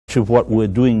of what we're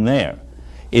doing there.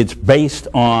 It's based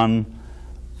on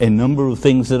a number of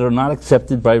things that are not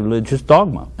accepted by religious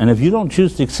dogma. And if you don't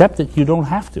choose to accept it, you don't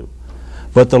have to.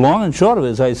 But the long and short of it,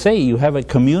 as I say, you have a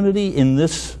community in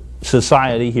this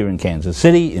society here in Kansas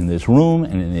City, in this room,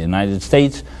 and in the United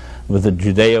States, with a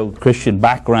Judeo-Christian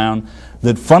background,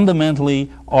 that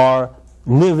fundamentally are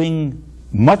living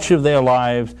much of their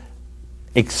lives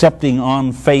accepting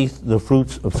on faith the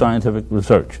fruits of scientific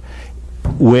research.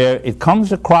 Where it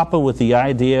comes a cropper with the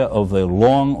idea of the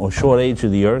long or short age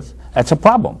of the earth, that's a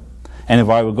problem. And if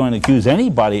I were going to accuse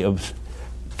anybody of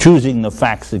choosing the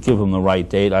facts that give them the right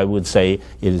date, I would say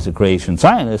it is a creation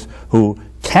scientist who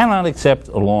cannot accept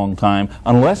a long time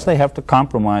unless they have to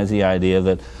compromise the idea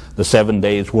that the 7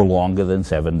 days were longer than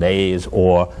 7 days,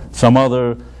 or some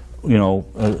other,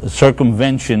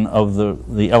 circumvention of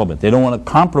the element. They don't want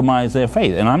to compromise their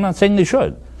faith, and I'm not saying they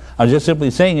should. I'm just simply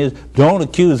saying is, don't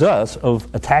accuse us of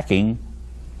attacking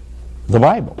the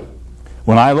Bible.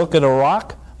 When I look at a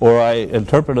rock or I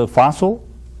interpret a fossil,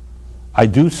 I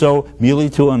do so merely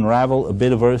to unravel a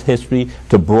bit of Earth history,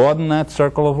 to broaden that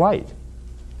circle of light.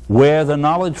 Where the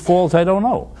knowledge falls, I don't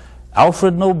know.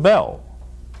 Alfred Nobel,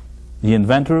 the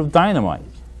inventor of dynamite,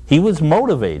 he was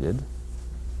motivated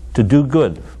to do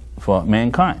good for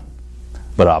mankind.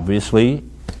 But obviously,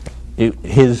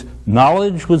 his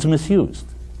knowledge was misused,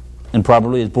 and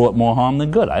probably has brought more harm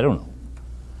than good. I don't know.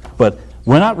 But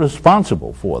we're not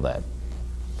responsible for that.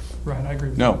 Right, I agree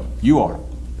with No, you are.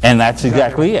 And that's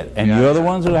exactly it. And you're the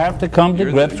ones who have to come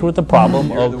to grips with the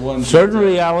problem of certain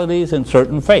realities and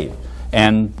certain faith.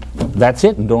 And that's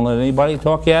it. And don't let anybody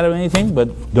talk you out of anything,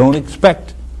 but don't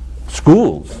expect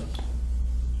schools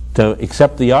to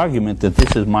accept the argument that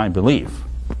this is my belief.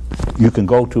 You can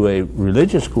go to a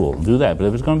religious school and do that, but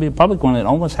if it's going to be a public one, it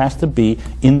almost has to be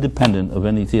independent of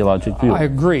any theological view. I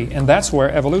agree, and that's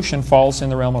where evolution falls in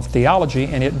the realm of theology,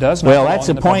 and it does not Well, belong that's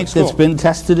in a the public point school. that's been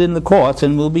tested in the courts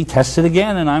and will be tested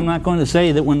again, and I'm not going to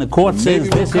say that when the court says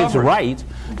this is right,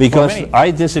 because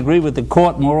I disagree with the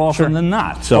court more often than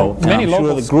not. So I'm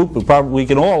sure the group, we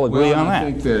can all agree on that.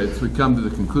 I think that if we come to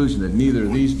the conclusion that neither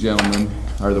of these gentlemen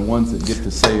are the ones that get to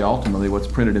say ultimately what's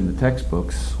printed in the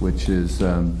textbooks, which is,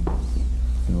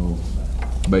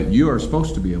 but you are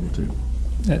supposed to be able to.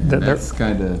 That's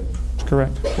kind of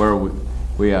correct.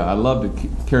 Where I'd love to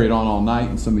carry it on all night,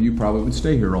 and some of you probably would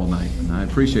stay here all night, and I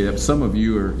appreciate it. But some of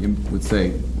you would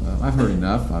say, I've heard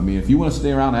enough. I mean, if you want to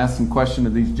stay around and ask some questions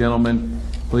of these gentlemen,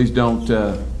 please don't.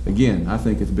 Again, I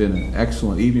think it's been an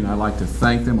excellent evening. I'd like to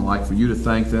thank them. I'd like for you to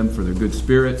thank them for their good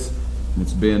spirits. And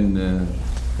it's been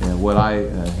what I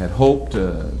had hoped,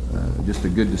 just a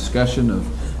good discussion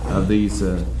of these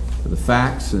the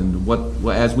facts and what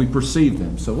as we perceive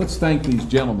them. So let's thank these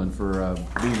gentlemen for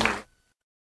being here.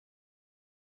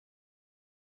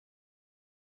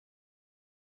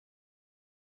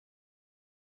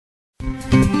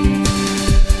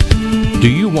 Do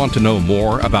you want to know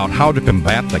more about how to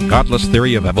combat the godless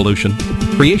theory of evolution?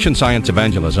 Creation Science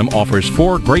Evangelism offers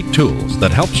 4 great tools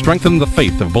that help strengthen the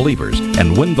faith of believers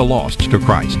and win the lost to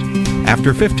Christ.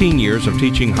 After 15 years of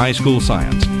teaching high school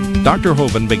science, Dr.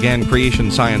 Hovind began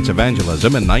Creation Science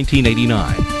Evangelism in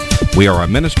 1989. We are a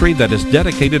ministry that is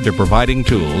dedicated to providing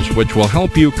tools which will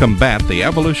help you combat the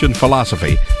evolution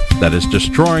philosophy that is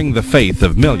destroying the faith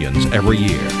of millions every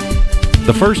year.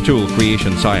 The first tool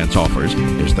Creation Science offers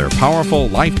is their powerful,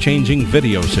 life-changing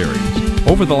video series.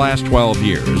 Over the last 12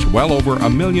 years, well over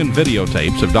 1 million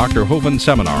videotapes of Dr. Hovind's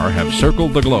seminar have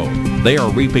circled the globe. They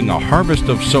are reaping a harvest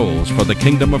of souls for the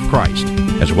kingdom of Christ,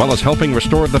 as well as helping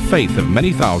restore the faith of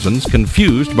many thousands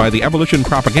confused by the evolution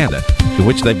propaganda to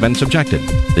which they've been subjected.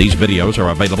 These videos are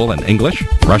available in English,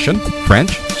 Russian,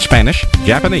 French, Spanish,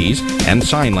 Japanese, and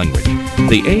sign language.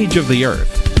 The Age of the Earth,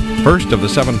 first of the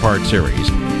 7-part series,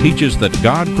 teaches that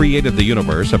God created the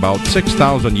universe about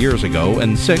 6,000 years ago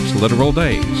in 6 literal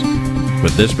days.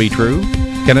 Could this be true?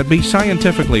 Can it be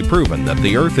scientifically proven that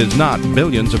the Earth is not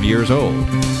billions of years old?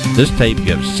 This tape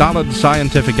gives solid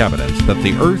scientific evidence that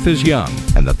the Earth is young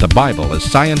and that the Bible is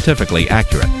scientifically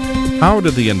accurate. How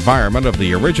did the environment of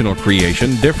the original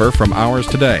creation differ from ours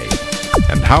today?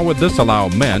 And how would this allow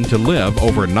men to live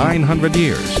over 900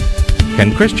 years?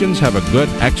 Can Christians have a good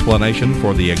explanation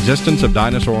for the existence of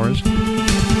dinosaurs?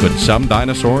 Could some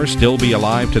dinosaurs still be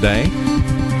alive today?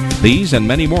 These and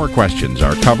many more questions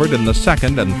are covered in the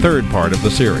 2nd and 3rd part of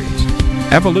the series.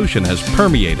 Evolution has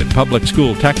permeated public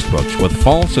school textbooks with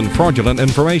false and fraudulent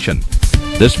information.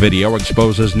 This video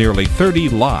exposes nearly 30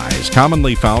 lies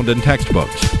commonly found in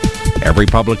textbooks. Every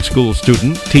public school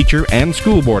student, teacher, and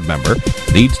school board member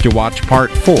needs to watch part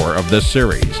 4 of this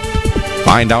series.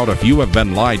 Find out if you have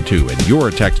been lied to in your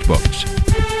textbooks.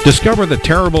 Discover the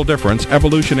terrible difference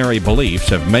evolutionary beliefs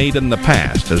have made in the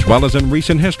past as well as in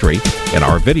recent history in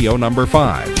our video number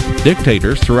 5.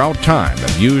 Dictators throughout time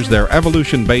have used their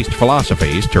evolution-based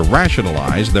philosophies to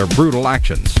rationalize their brutal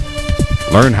actions.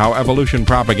 Learn how evolution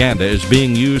propaganda is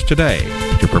being used today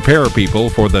to prepare people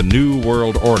for the New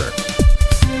World Order.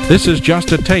 This is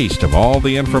just a taste of all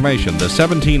the information the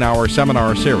 17-hour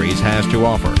seminar series has to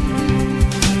offer.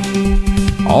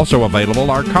 Also available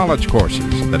are college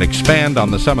courses that expand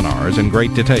on the seminars in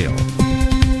great detail.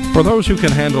 For those who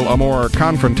can handle a more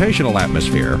confrontational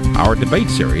atmosphere, our debate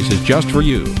series is just for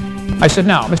you. I said,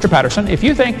 now, Mr. Patterson, if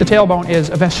you think the tailbone is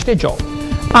vestigial,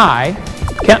 I,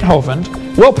 Kent Hovind,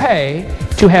 will pay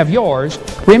to have yours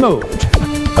removed.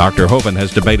 Dr. Hovind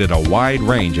has debated a wide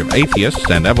range of atheists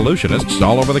and evolutionists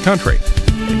all over the country,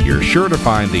 and you're sure to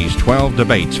find these 12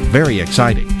 debates very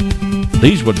exciting.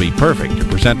 These would be perfect to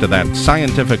present to that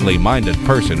scientifically minded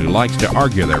person who likes to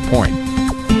argue their point.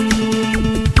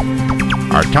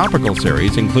 Our topical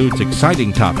series includes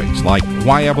exciting topics like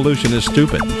why evolution is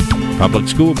stupid, public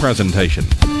school presentation,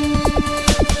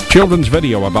 children's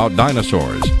video about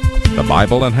dinosaurs, the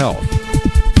Bible and health,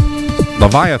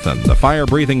 Leviathan, the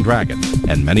fire-breathing dragon,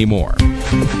 and many more.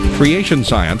 Creation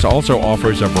Science also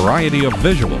offers a variety of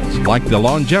visuals, like the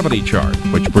longevity chart,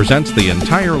 which presents the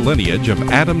entire lineage of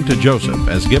Adam to Joseph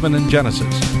as given in Genesis.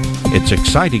 It's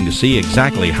exciting to see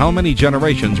exactly how many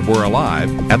generations were alive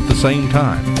at the same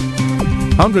time.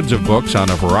 Hundreds of books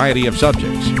on a variety of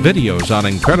subjects, videos on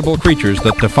incredible creatures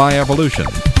that defy evolution,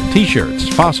 t-shirts,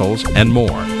 fossils, and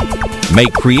more.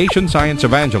 Make Creation Science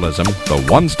Evangelism the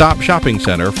one-stop shopping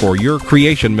center for your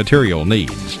creation material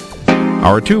needs.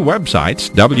 Our 2 websites,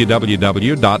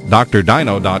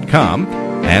 www.drdino.com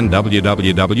and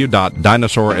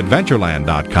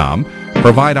www.dinosauradventureland.com,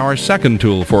 provide our second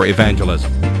tool for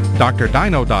evangelism.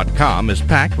 drdino.com is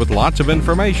packed with lots of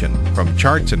information, from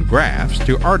charts and graphs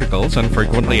to articles and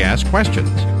frequently asked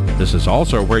questions. This is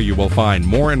also where you will find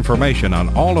more information on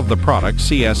all of the products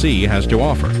CSE has to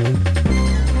offer.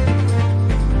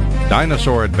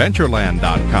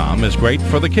 DinosaurAdventureland.com is great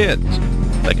for the kids.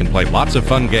 They can play lots of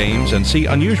fun games and see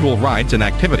unusual rides and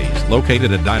activities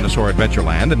located at Dinosaur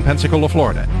Adventureland in Pensacola,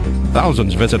 Florida.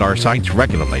 Thousands visit our sites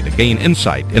regularly to gain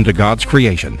insight into God's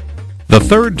creation. The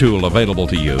third tool available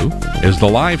to you is the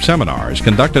live seminars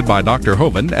conducted by Dr.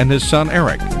 Hovind and his son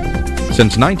Eric.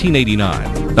 Since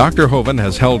 1989, Dr. Hovind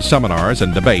has held seminars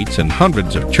and debates in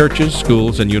hundreds of churches,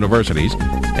 schools, and universities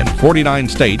in 49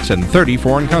 states and 30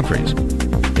 foreign countries.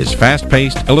 His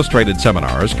fast-paced, illustrated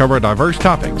seminars cover diverse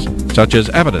topics, such as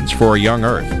evidence for a young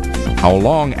Earth, how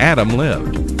long Adam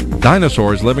lived,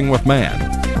 dinosaurs living with man,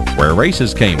 where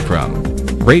races came from,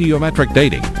 radiometric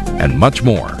dating, and much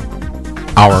more.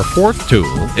 Our fourth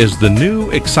tool is the new,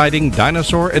 exciting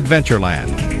Dinosaur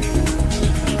Adventureland.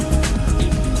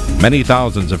 Many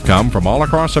thousands have come from all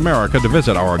across America to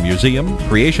visit our museum,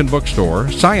 creation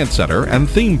bookstore, science center, and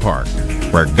theme park,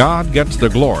 where God gets the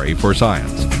glory for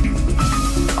science.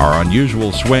 Our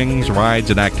unusual swings, rides,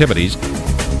 and activities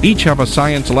each have a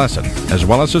science lesson as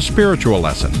well as a spiritual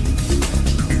lesson.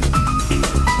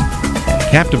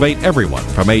 Captivate everyone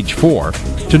from age 4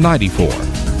 to 94.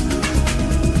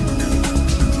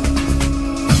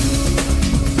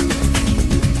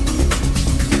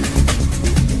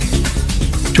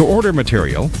 To order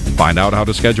material, find out how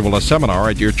to schedule a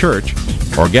seminar at your church,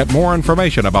 or get more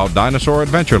information about Dinosaur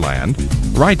Adventureland,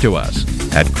 write to us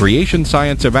at Creation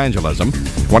Science Evangelism,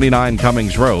 29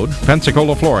 Cummings Road,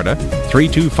 Pensacola, Florida,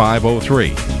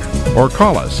 32503. Or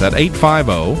call us at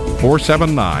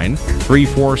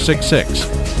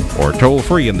 850-479-3466. Or toll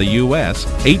free in the U.S.,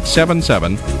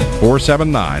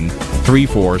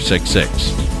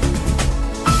 877-479-3466.